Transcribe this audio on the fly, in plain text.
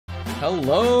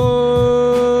Hello.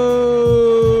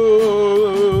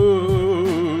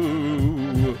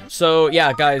 So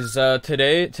yeah, guys,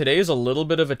 today is a little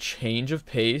bit of a change of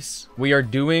pace. We are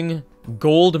doing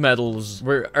gold medals.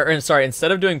 Sorry,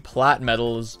 instead of doing plat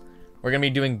medals, we're gonna be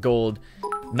doing gold.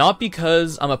 Not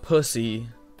because I'm a pussy.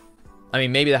 I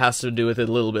mean, maybe that has to do with it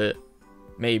a little bit,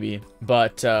 maybe.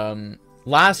 But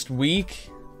last week,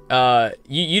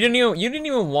 you didn't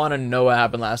even want to know what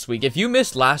happened last week. If you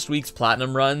missed last week's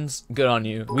platinum runs, good on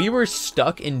you. We were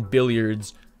stuck in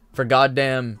billiards for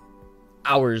goddamn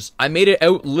hours. I made it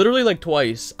out literally like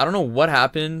twice. I don't know what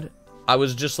happened. I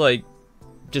was just like,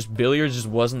 billiards just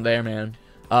wasn't there, man.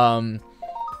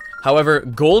 However,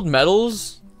 gold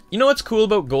medals, you know what's cool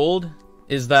about gold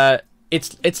is that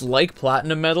it's like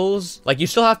platinum medals. Like, you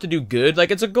still have to do good.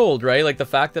 Like, it's a gold, right? Like, the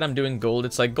fact that I'm doing gold,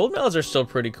 it's like gold medals are still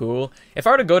pretty cool. If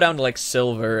I were to go down to like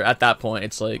silver at that point,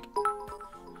 it's like,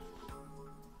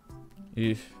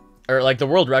 or like the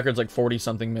world record's like 40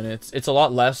 something minutes. It's a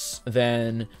lot less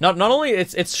than, not only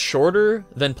it's shorter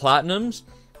than platinums,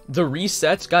 the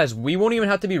resets, guys, we won't even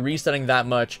have to be resetting that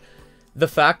much. The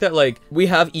fact that like we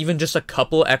have even just a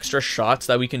couple extra shots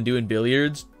that we can do in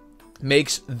billiards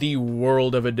makes the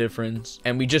world of a difference.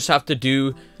 And we just have to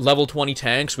do level 20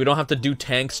 tanks. We don't have to do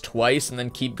tanks twice and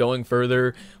then keep going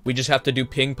further. We just have to do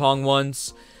ping pong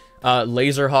once.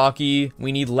 Laser hockey,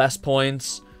 we need less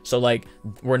points, so like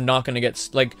we're not gonna get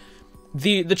like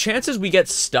the chances we get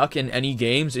stuck in any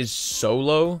games is so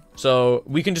low, so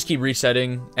we can just keep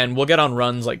resetting and we'll get on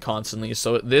runs like constantly.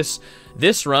 So this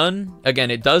run,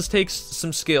 again, it does take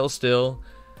some skill still.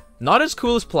 Not as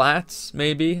cool as plats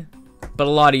maybe, but a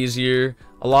lot easier,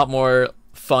 a lot more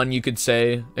fun, you could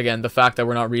say. Again, the fact that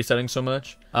we're not resetting so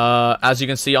much. As you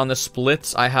can see on the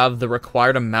splits, I have the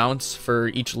required amounts for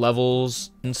each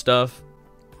levels and stuff,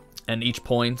 and each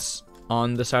points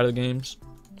on the side of the games,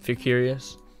 if you're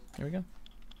curious. Here we go.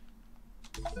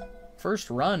 First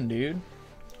run, dude.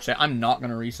 So I'm not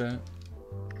gonna reset,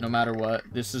 no matter what.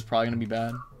 This is probably gonna be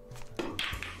bad,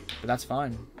 but that's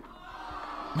fine.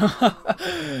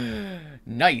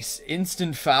 Nice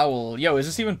instant foul. Yo, is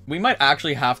this even, we might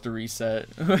actually have to reset.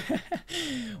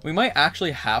 We might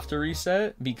actually have to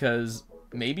reset because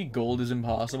maybe gold is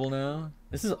impossible now.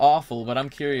 This is awful, but I'm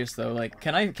curious though, like,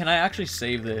 can I actually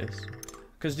save this?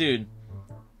 Because dude,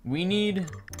 we need,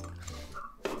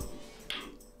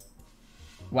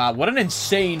 wow, what an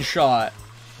insane shot.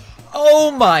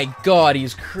 Oh my god,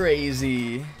 he's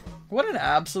crazy. What an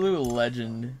absolute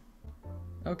legend.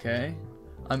 Okay,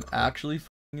 I'm actually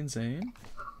f***ing insane.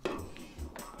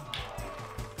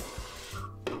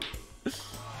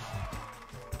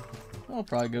 I'll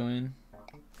probably go in.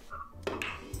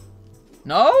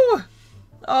 No?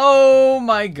 Oh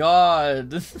my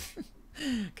god.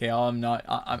 Okay, I'm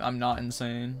not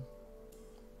insane.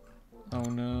 Oh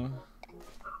no.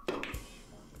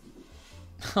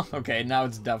 Okay, now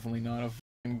it's definitely not a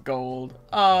f***ing gold.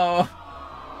 Oh.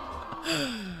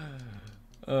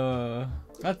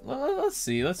 Let's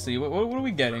see. What are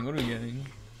we getting? What are we getting?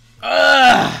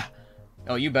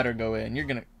 Oh, you better go in. You're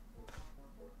gonna.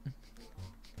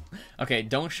 Okay,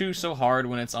 don't shoot so hard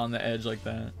when it's on the edge like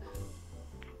that.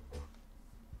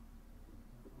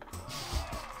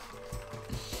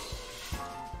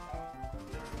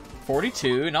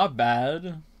 $42, not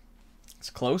bad. It's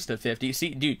close to 50.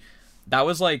 See, dude, that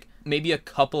was like maybe a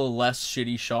couple less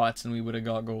shitty shots and we would have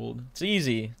got gold. It's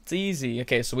easy. It's easy.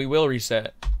 Okay, so we will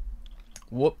reset.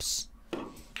 Whoops.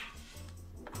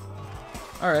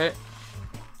 Alright.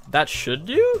 That should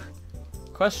do?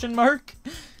 Question mark?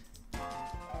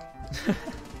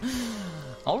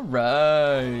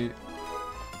 Alright.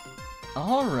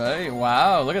 Alright.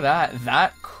 Wow, look at that.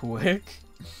 That quick.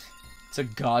 It's a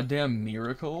goddamn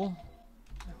miracle.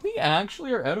 We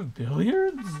actually are out of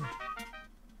billiards?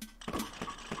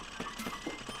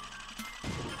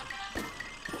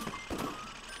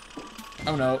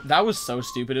 Oh no, that was so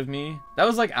stupid of me. That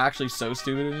was like actually so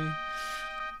stupid of me.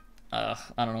 I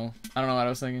don't know. I don't know what I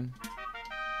was thinking.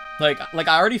 Like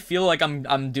I already feel like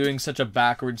I'm doing such a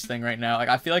backwards thing right now. Like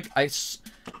I feel like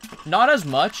not as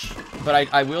much, but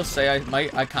I will say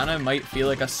I kind of might feel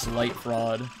like a slight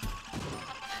fraud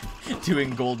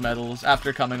doing gold medals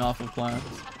after coming off of plats.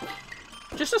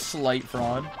 Just a slight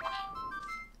fraud.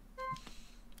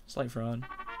 Slight fraud.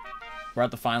 We're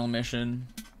at the final mission.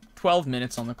 12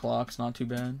 minutes on the clock. It's not too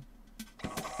bad.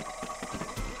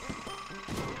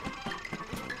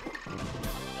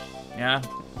 Yeah.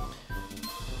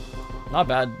 Not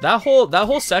bad. That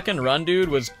whole second run, dude,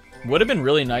 would have been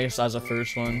really nice as a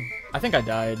first one. I think I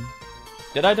died.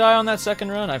 Did I die on that second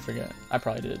run? I forget. I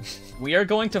probably did. We are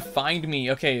going to find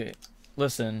me. Okay,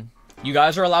 listen. You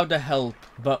guys are allowed to help,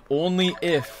 but only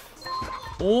if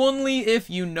Only if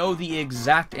you know the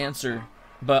exact answer.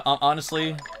 But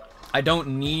honestly, I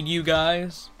don't need you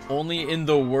guys. Only in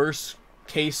the worst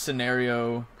case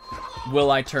scenario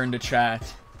will I turn to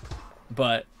chat.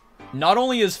 But not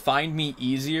only is Find Me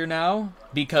easier now,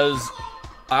 because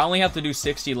I only have to do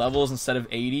 60 levels instead of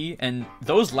 80, and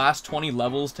those last 20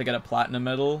 levels to get a platinum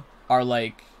medal are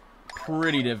like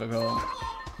pretty difficult.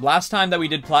 Last time that we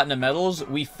did platinum medals,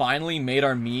 we finally made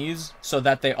our Miis so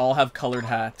that they all have colored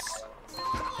hats.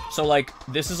 So like,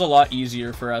 this is a lot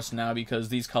easier for us now because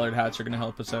these colored hats are gonna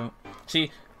help us out.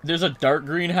 See, there's a dark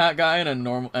green hat guy and a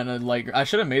normal, and a like, I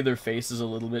should have made their faces a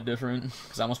little bit different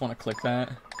because I almost want to click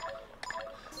that.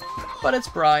 But it's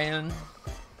Brian.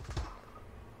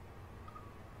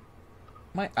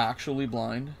 Am I actually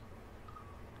blind?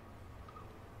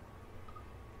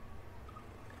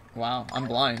 Wow, I'm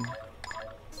blind.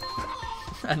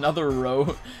 Another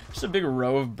row. Just a big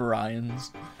row of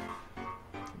Brians.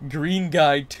 Green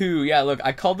Guy 2. Yeah, look,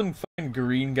 I called them fucking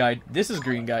Green Guy. This is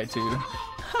Green Guy 2.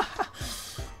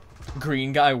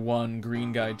 Green Guy 1,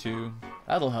 Green Guy 2.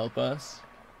 That'll help us.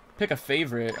 Pick a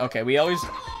favorite. Okay,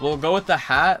 we'll go with the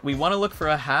hat. We want to look for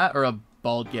a hat or a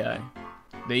bald guy.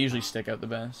 They usually stick out the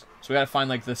best. So we gotta find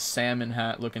like the salmon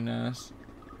hat looking ass.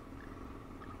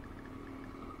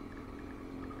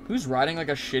 Who's riding like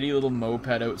a shitty little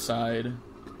moped outside?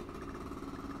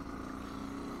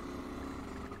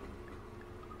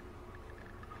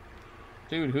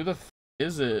 Dude, who the f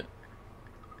is it?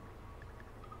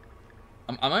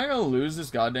 Am I gonna lose this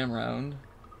goddamn round?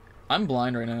 I'm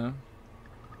blind right now.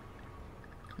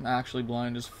 I'm actually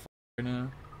blind as f right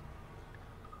now.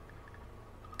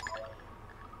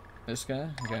 This guy?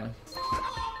 Okay.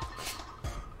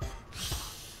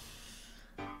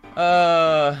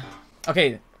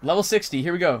 Okay, level 60,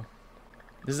 here we go.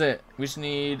 This is it. We just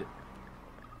need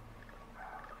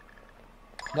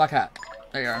black hat.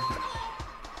 There you are.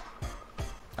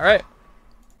 Alright.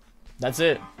 That's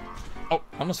it. Oh,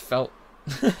 I almost felt.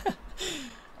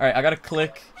 Alright, I gotta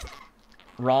click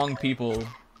wrong people.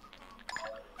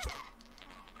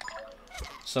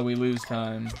 So we lose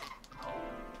time.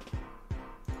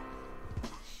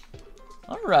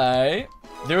 Alright.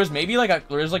 There was maybe like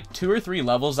there's like 2 or 3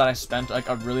 levels that I spent like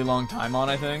a really long time on,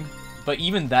 I think. But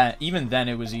even then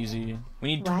it was easy.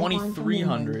 We need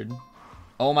 2,300.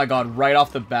 Oh my god, right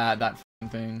off the bat, that f***ing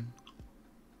thing.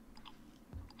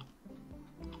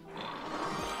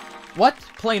 What?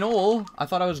 Plain ol'? I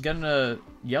thought I was getting a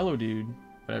yellow dude.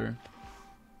 Whatever.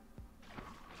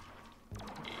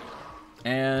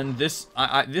 And this,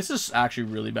 this is actually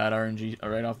really bad RNG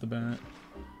right off the bat.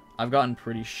 I've gotten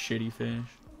pretty shitty fish.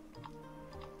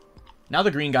 Now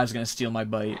the green guy's gonna steal my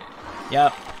bite.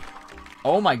 Yep.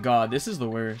 Oh my god, this is the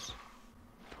worst.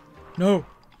 No.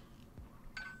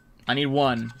 I need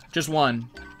one. Just one.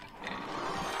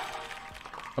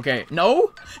 Okay.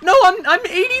 No? No, I'm 20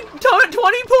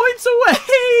 points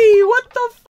away! What the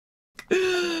f?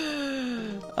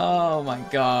 Oh my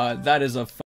god, that is a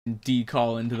fucking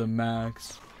decall into the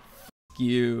max. F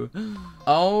you.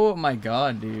 Oh my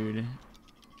god, dude.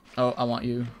 Oh, I want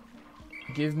you.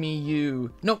 Give me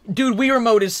you. No, dude, Wii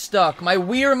Remote is stuck. My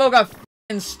Wii Remote got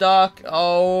f***ing stuck.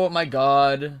 Oh my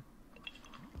god.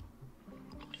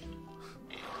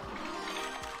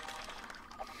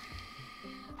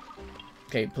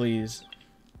 Okay, please.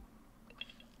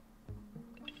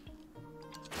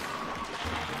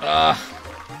 Ugh.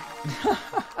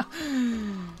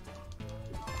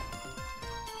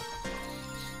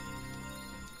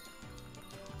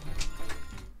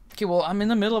 Okay, well, I'm in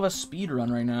the middle of a speed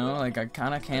run right now. Like, I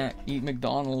kind of can't eat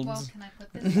McDonald's. Well, can I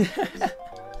put this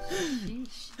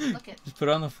Sheesh. Look it. Just put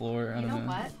it on the floor. I don't know.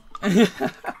 What?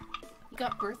 You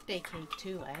got birthday cake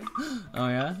too, eh? Oh,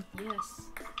 yeah? Yes.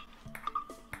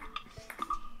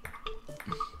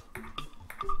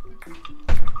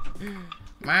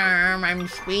 Mom, I'm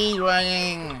speed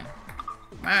running.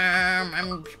 Mom,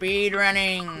 I'm speed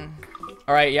running.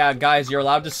 Alright, yeah, guys, you're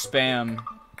allowed to spam.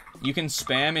 You can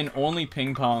spam in only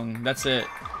ping pong. That's it.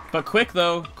 But quick,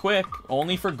 though. Quick.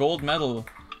 Only for gold medal.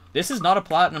 This is not a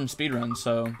platinum speedrun,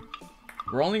 so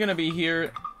we're only going to be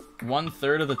here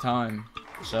 1/3 of the time.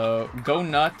 So go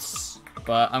nuts.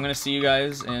 But I'm going to see you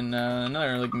guys in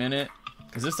another like minute,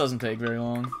 because this doesn't take very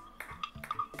long.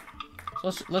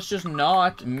 So let's just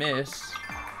not miss.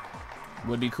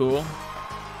 Would be cool.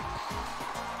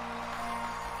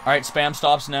 Alright, spam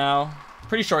stops now.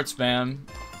 Pretty short spam.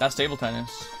 That's table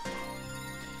tennis.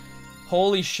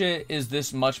 Holy shit, is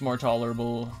this much more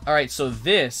tolerable. Alright, so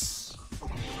this,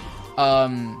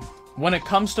 when it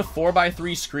comes to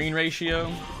 4:3 screen ratio,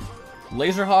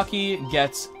 laser hockey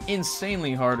gets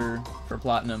insanely harder for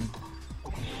platinum.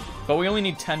 But we only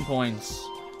need 10 points.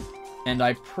 and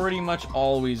I pretty much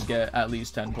always get at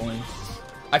least 10 points.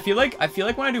 I feel like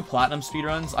when I do platinum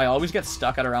speedruns, I always get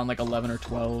stuck at around like 11 or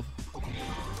 12.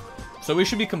 So we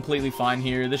should be completely fine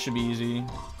here. This should be easy.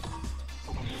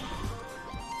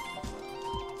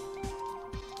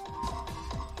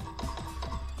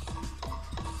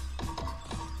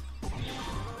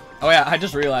 Oh yeah, I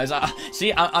just realized.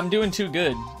 See, I'm doing too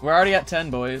good. We're already at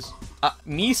 10, boys.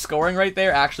 Me scoring right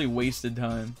there actually wasted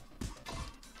time.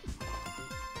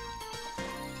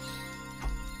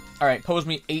 Alright, pose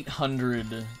me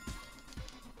 800.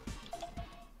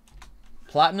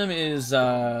 Platinum is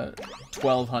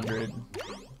 1200.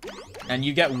 And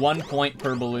you get 1 point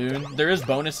per balloon. There is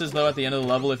bonuses though at the end of the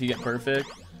level if you get perfect.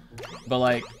 But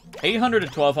like 800 to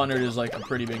 1200 is like a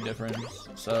pretty big difference.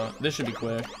 So this should be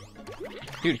quick.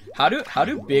 Dude, how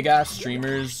do big ass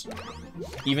streamers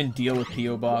even deal with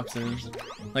PO boxes?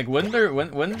 Like wouldn't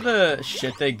the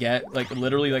shit they get like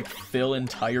literally like fill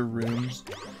entire rooms?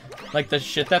 Like the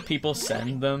shit that people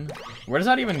send them, where does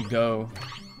that even go?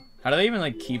 How do they even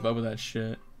like keep up with that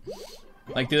shit?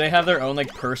 Like do they have their own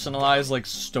like personalized like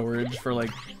storage for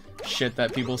like shit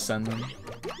that people send them?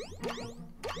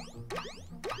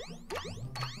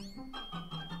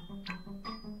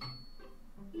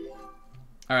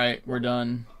 Alright, we're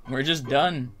done. We're just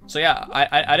done. So yeah,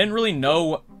 I didn't really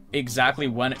know exactly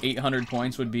when 800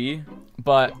 points would be.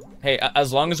 But, hey,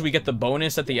 as long as we get the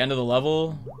bonus at the end of the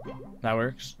level, that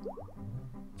works.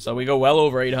 So we go well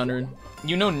over 800.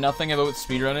 You know nothing about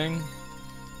speedrunning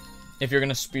if you're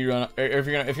gonna speedrun, or if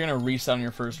you're gonna reset on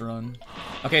your first run.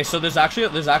 Okay, so there's actually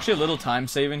a little time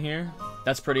save in here.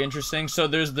 That's pretty interesting. So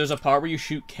there's a part where you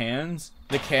shoot cans.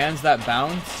 The cans that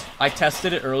bounce. I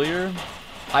tested it earlier.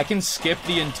 I can skip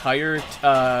the entire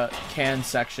can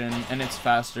section and it's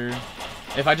faster.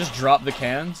 If I just drop the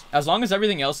cans, as long as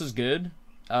everything else is good,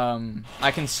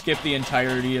 I can skip the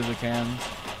entirety of the cans.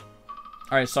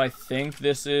 Alright, so I think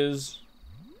this is...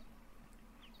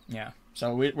 Yeah,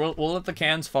 so we'll let the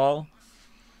cans fall,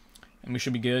 and we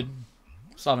should be good.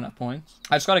 Still have enough points.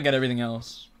 I just gotta get everything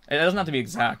else. It doesn't have to be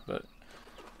exact, but...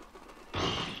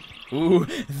 Ooh,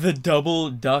 the double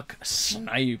duck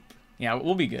snipe. Yeah,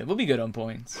 we'll be good. We'll be good on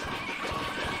points.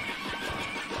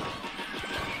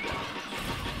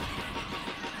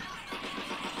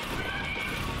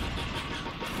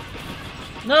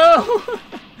 No!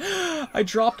 I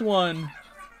dropped one.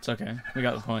 It's okay. We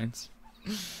got the points.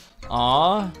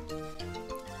 Aw.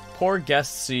 Poor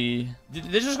guest C.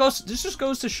 This just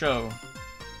goes to show.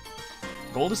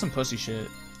 Gold is some pussy shit.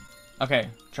 Okay,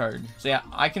 charge. So yeah,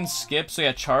 I can skip. So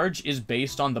yeah, charge is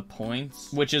based on the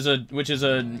points, which is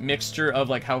a mixture of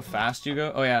like how fast you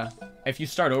go. Oh yeah, if you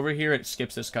start over here, it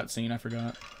skips this cutscene. I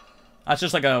forgot. That's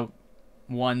just like a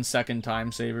 1 second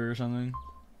time saver or something.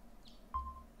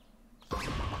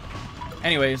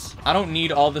 Anyways, I don't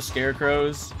need all the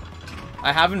scarecrows.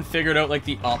 I haven't figured out like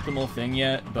the optimal thing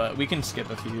yet, but we can skip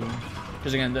a few.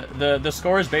 Because again, the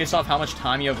score is based off how much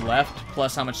time you have left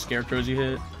plus how much scarecrows you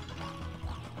hit.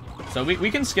 So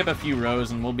we can skip a few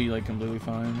rows and we'll be like completely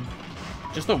fine.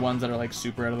 Just the ones that are like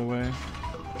super out of the way.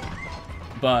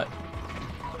 But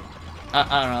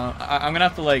I don't know. I'm gonna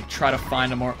have to like try to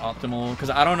find a more optimal, because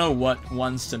I don't know what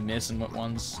ones to miss and what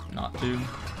ones not to.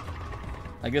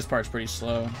 Like this part's pretty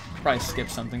slow. Probably skip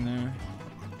something there.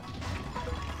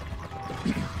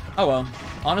 Oh well.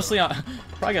 Honestly, I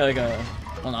probably get like a...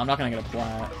 Well, no, I'm not gonna get a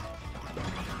plat.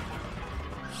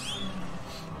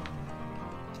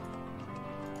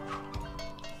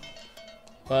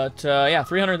 But, yeah,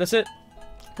 300, that's it.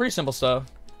 Pretty simple stuff.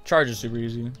 Charge is super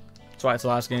easy. That's why it's the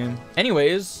last game.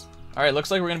 Anyways, alright,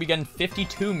 looks like we're gonna be getting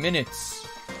 52 minutes.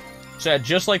 So yeah,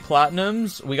 just like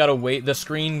Platinums, we gotta wait. The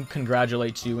screen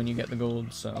congratulates you when you get the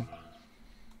gold, so.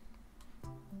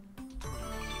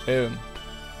 Boom.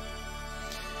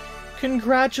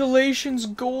 Congratulations,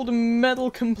 gold medal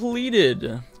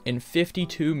completed in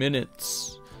 52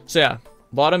 minutes. So yeah,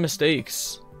 a lot of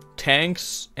mistakes.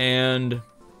 Tanks, and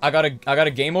I got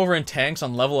a game over in tanks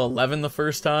on level 11 the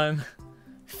first time.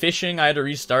 Fishing, I had to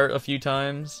restart a few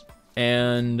times.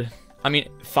 And I mean,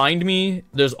 find me,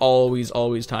 there's always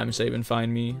time save in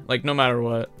find me. Like no matter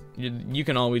what, you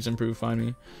can always improve find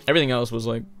me. Everything else was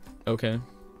like okay.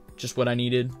 Just what I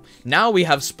needed. Now we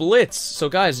have splits. So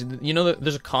guys, you know that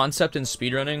there's a concept in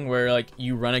speedrunning where like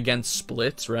you run against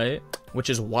splits, right?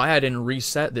 Which is why I didn't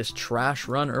reset this trash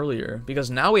run earlier, because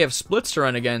now we have splits to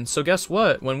run against. So guess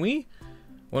what? When we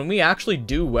actually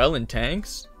do well in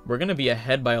tanks, we're gonna be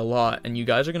ahead by a lot, and you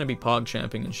guys are gonna be pog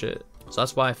champing and shit. So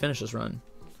that's why I finished this run.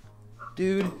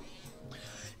 Dude.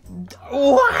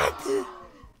 What?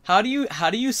 How do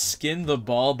you skin the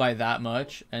ball by that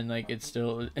much and like it's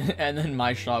still and then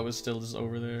my shot was still just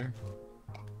over there?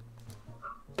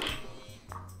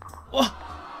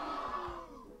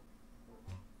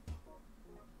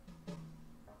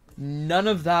 None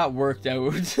of that worked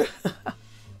out.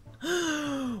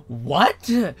 What?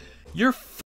 You're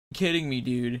f***ing kidding me,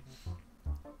 dude.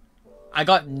 I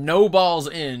got no balls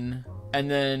in, and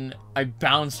then I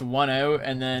bounced one out,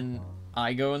 and then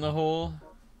I go in the hole.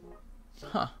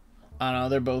 Huh. I don't know,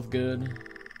 they're both good.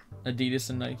 Adidas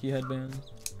and Nike headbands.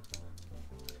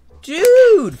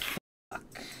 Dude! Fuck.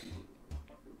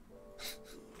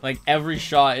 Like, every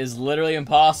shot is literally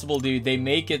impossible, dude. They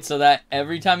make it so that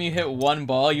every time you hit one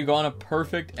ball, you go on a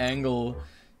perfect angle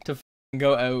to f***ing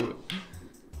go out.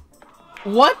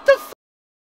 What the fuck?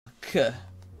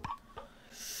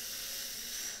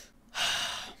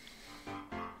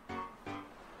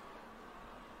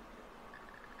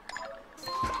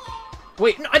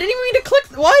 Wait, no, I didn't even mean to click.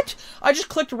 What? I just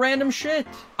clicked random shit.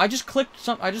 I just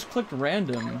clicked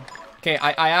random. Okay,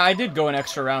 I did go an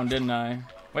extra round, didn't I?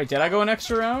 Wait, did I go an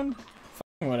extra round?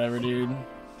 Fucking whatever, dude.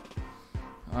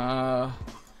 No,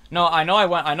 I know I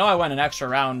went an extra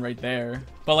round right there.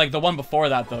 But like the one before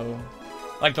that though.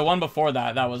 Like the one before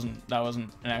that, that wasn't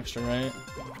an extra, right?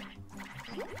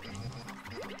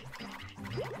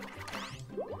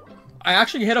 I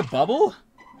actually hit a bubble?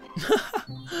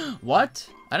 What?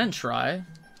 I didn't try.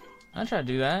 I didn't try to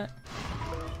do that.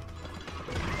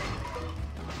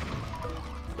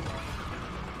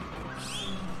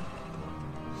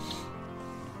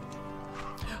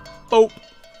 Boop.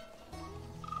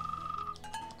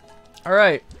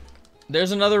 Alright.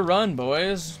 There's another run,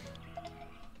 boys.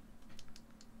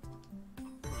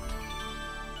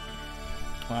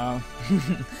 Wow.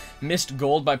 Missed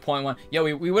gold by 0.1. Yeah,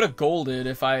 we would have golded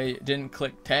if I didn't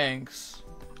click tanks.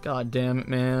 God damn it,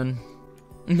 man.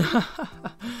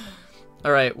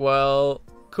 Alright, well,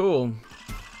 cool.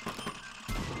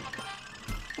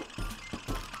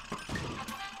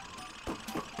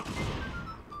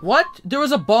 What? There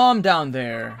was a bomb down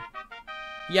there.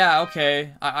 Yeah,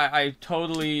 okay. I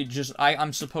totally just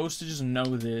I'm supposed to just know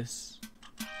this.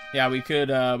 Yeah, we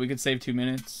could save 2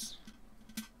 minutes.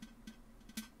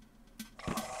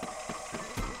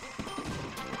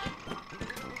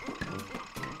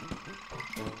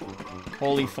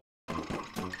 Holy f***.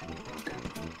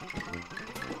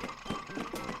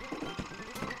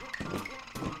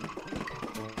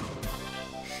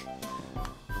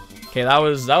 Okay, that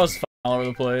was f***ing all over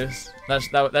the place. That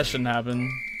shouldn't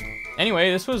happen.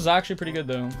 Anyway, this was actually pretty good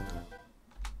though.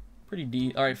 Pretty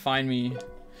deep. All right, find me.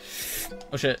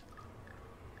 Oh shit.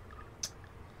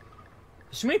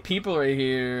 There's too many people right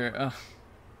here. Ugh.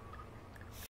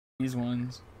 These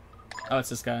ones. Oh, it's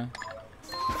this guy.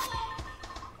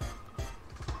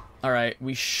 Alright,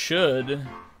 we should.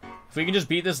 If we can just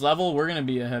beat this level, we're gonna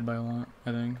be ahead by a lot,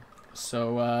 I think.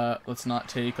 So, let's not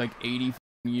take like 80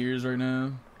 years right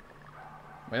now.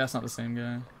 Wait, that's not the same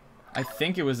guy. I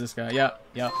think it was this guy. Yep,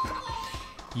 yep.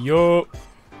 Yo.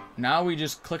 Now we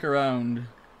just click around.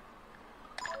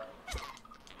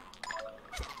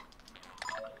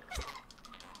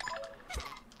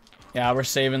 Yeah, we're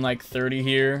saving like 30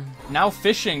 here. Now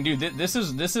fishing, dude. This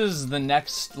is the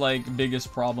next like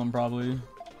biggest problem probably.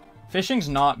 Fishing's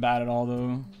not bad at all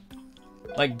though.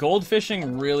 Like gold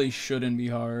fishing really shouldn't be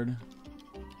hard.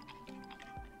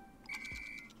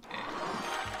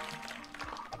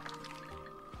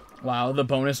 Wow, the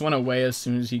bonus went away as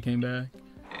soon as he came back.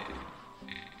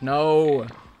 No.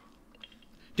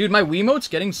 Dude, my Wiimote's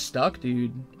getting stuck,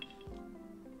 dude.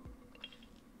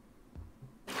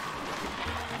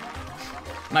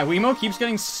 My Wiimote keeps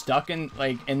getting stuck in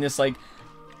this like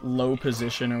low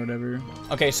position or whatever.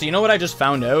 Okay, so you know what I just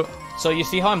found out? So you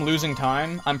see how I'm losing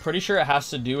time? I'm pretty sure it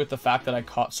has to do with the fact that I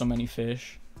caught so many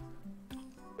fish.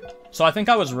 So I think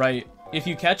I was right. If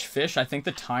you catch fish, I think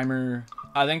the timer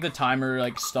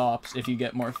like stops if you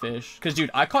get more fish. Cause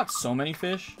dude, I caught so many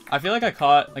fish. I feel like I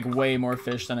caught like way more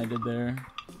fish than I did there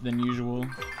than usual.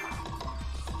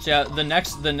 So yeah, the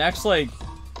next like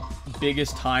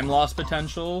biggest time loss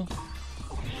potential.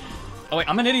 Oh wait,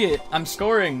 I'm an idiot. I'm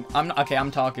scoring.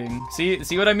 I'm talking. See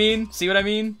what I mean? See what I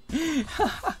mean?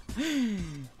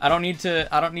 I don't need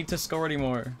to score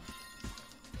anymore.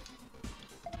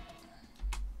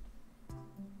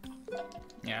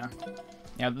 Yeah.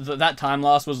 Yeah, that time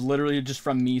loss was literally just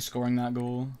from me scoring that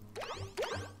goal.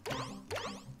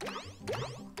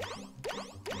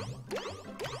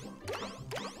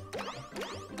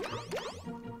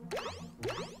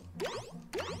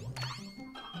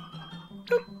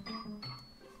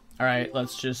 Alright,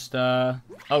 let's just,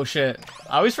 oh shit.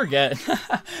 I always forget.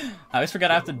 I always forget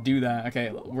I have to do that.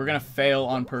 Okay, we're gonna fail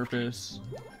on purpose.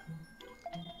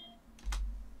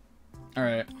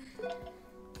 Alright.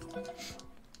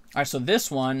 Alright, so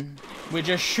this one, we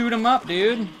just shoot him up,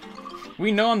 dude.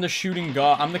 We know I'm the shooting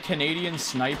god. I'm the Canadian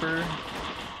sniper.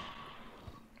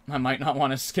 I might not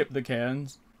want to skip the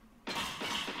cans.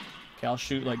 Okay, I'll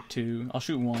shoot like 2. I'll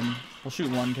shoot 1. We'll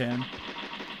shoot 1 can.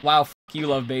 Wow, f you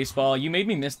love baseball. You made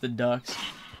me miss the Ducks.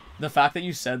 The fact that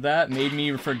you said that made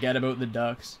me forget about the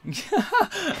Ducks.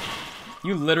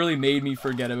 You literally made me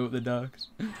forget about the Ducks.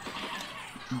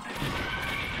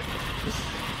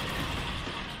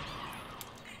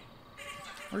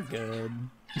 We're good.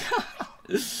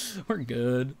 We're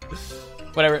good.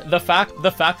 Whatever. The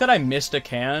fact that I missed a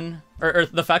can, or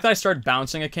the fact that I started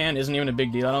bouncing a can isn't even a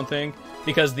big deal, I don't think,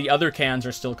 because the other cans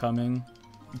are still coming.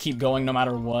 Keep going no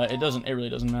matter what. It really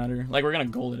doesn't matter. Like, we're gonna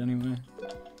goal it anyway.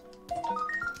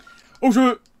 Oh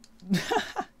shit!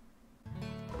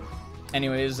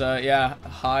 Anyways, yeah,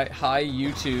 hi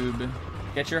YouTube.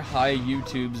 Get your high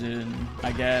YouTubes in,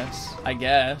 I guess. I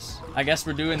guess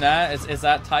we're doing that. Is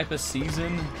that type of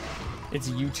season? It's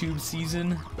YouTube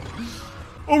season.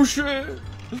 Oh shit!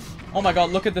 Oh my god,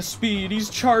 look at the speed.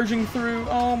 He's charging through.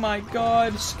 Oh my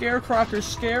god. Scarecracker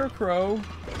Scarecrow.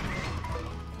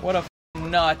 What a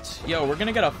nut. Yo, we're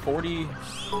gonna get a 40.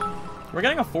 We're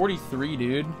getting a 43,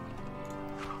 dude.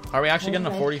 Are we actually getting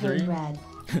a 43? Code red.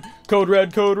 Code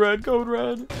red, code red, code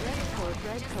red.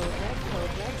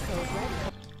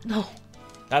 No.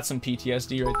 That's some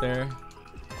PTSD right there.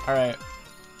 Alright.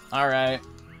 Alright.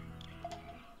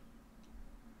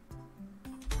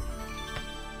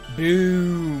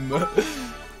 Boom.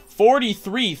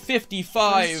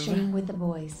 43.55. Stream with the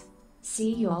boys.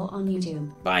 See you all on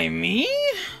YouTube. By me?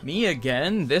 Me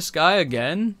again? This guy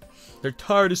again? They're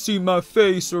tired of seeing my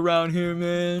face around here,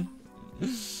 man.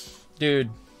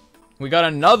 Dude, we got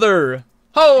another.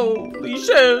 Holy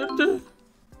shit.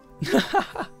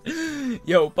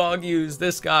 Yo, Boguse,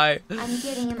 this guy. I'm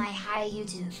getting in my high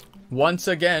YouTube. Once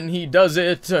again, he does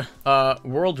it.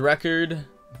 World record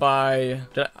by...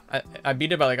 I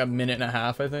beat it by like a minute and a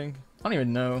half, I think. I don't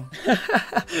even know.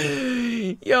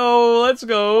 Yo, let's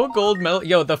go. Gold medal.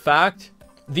 Yo,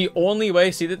 the only way...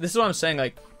 See, this is what I'm saying,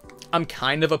 like... I'm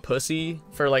kind of a pussy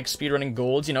for, like, speedrunning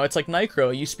golds. You know, it's like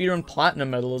Nicro. You speedrun platinum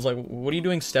medals. Like, what are you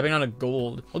doing stepping on a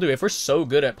gold? Well, dude, if we're so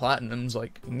good at platinums,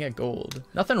 like, you can get gold.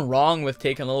 Nothing wrong with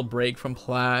taking a little break from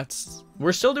plats.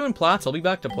 We're still doing plats. I'll be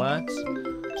back to plats.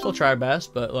 Still try our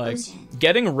best, but, like,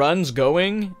 getting runs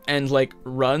going and, like,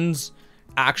 runs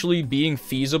actually being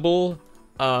feasible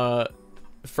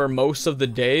for most of the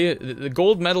day, the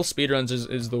gold medal speedruns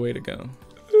is the way to go.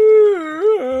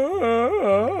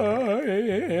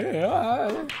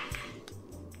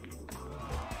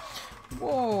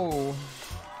 Whoa.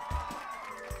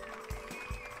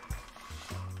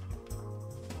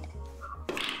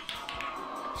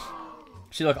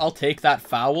 See, look, I'll take that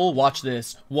foul. Watch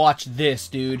this. Watch this,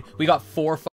 dude. We got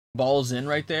 4 balls in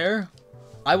right there.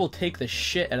 I will take the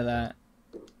shit out of that.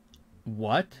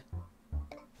 What?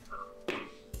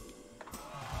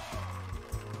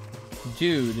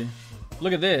 Dude,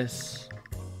 look at this.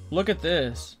 Look at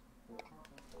this.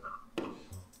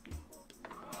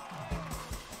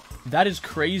 That is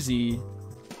crazy. Do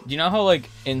you know how, like,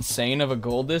 insane of a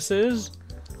gold this is?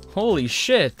 Holy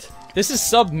shit. This is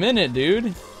sub-minute, dude.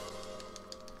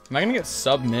 Am I gonna get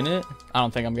sub-minute? I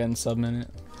don't think I'm getting sub-minute.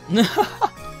 Wait,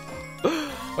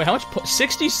 how much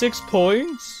 66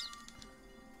 points?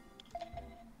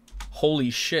 Holy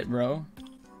shit, bro.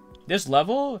 This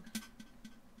level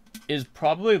is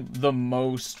probably the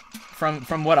most,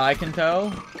 from what I can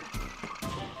tell.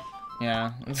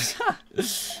 Yeah.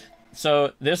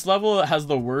 So this level has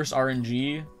the worst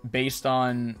RNG based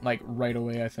on, like, right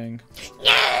away, I think.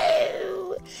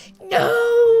 No!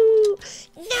 No!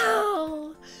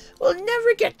 No! We'll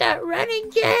never get that run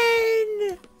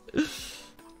again!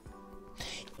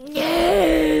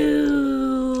 No!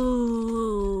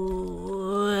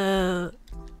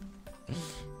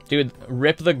 Dude,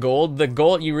 rip the gold. The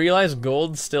gold, you realize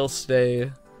golds still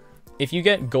stay. If you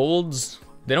get golds,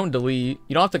 they don't delete.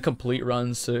 You don't have to complete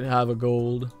runs to have a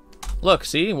gold. Look,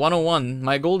 see? 101.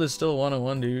 My gold is still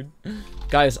 101, dude.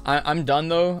 Guys, I'm done,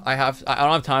 though. I don't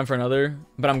have time for another,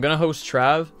 but I'm gonna host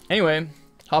Trav. Anyway,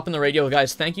 hop in the radio.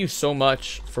 Guys, thank you so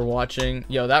much for watching.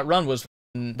 Yo, that run was...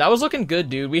 That was looking good,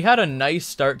 dude. We had a nice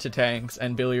start to tanks,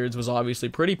 and billiards was obviously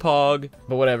pretty pog,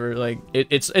 but whatever. Like,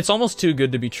 it's almost too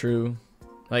good to be true.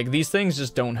 Like, these things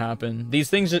just don't happen. These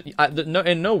things...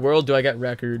 in no world do I get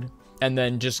record and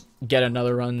then just get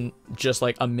another run just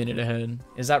like a minute ahead.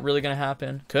 Is that really gonna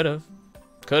happen? Could've.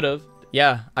 Could've.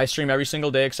 Yeah, I stream every single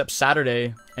day except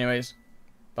Saturday. Anyways,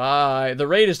 bye. The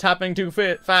raid is happening too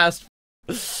fast.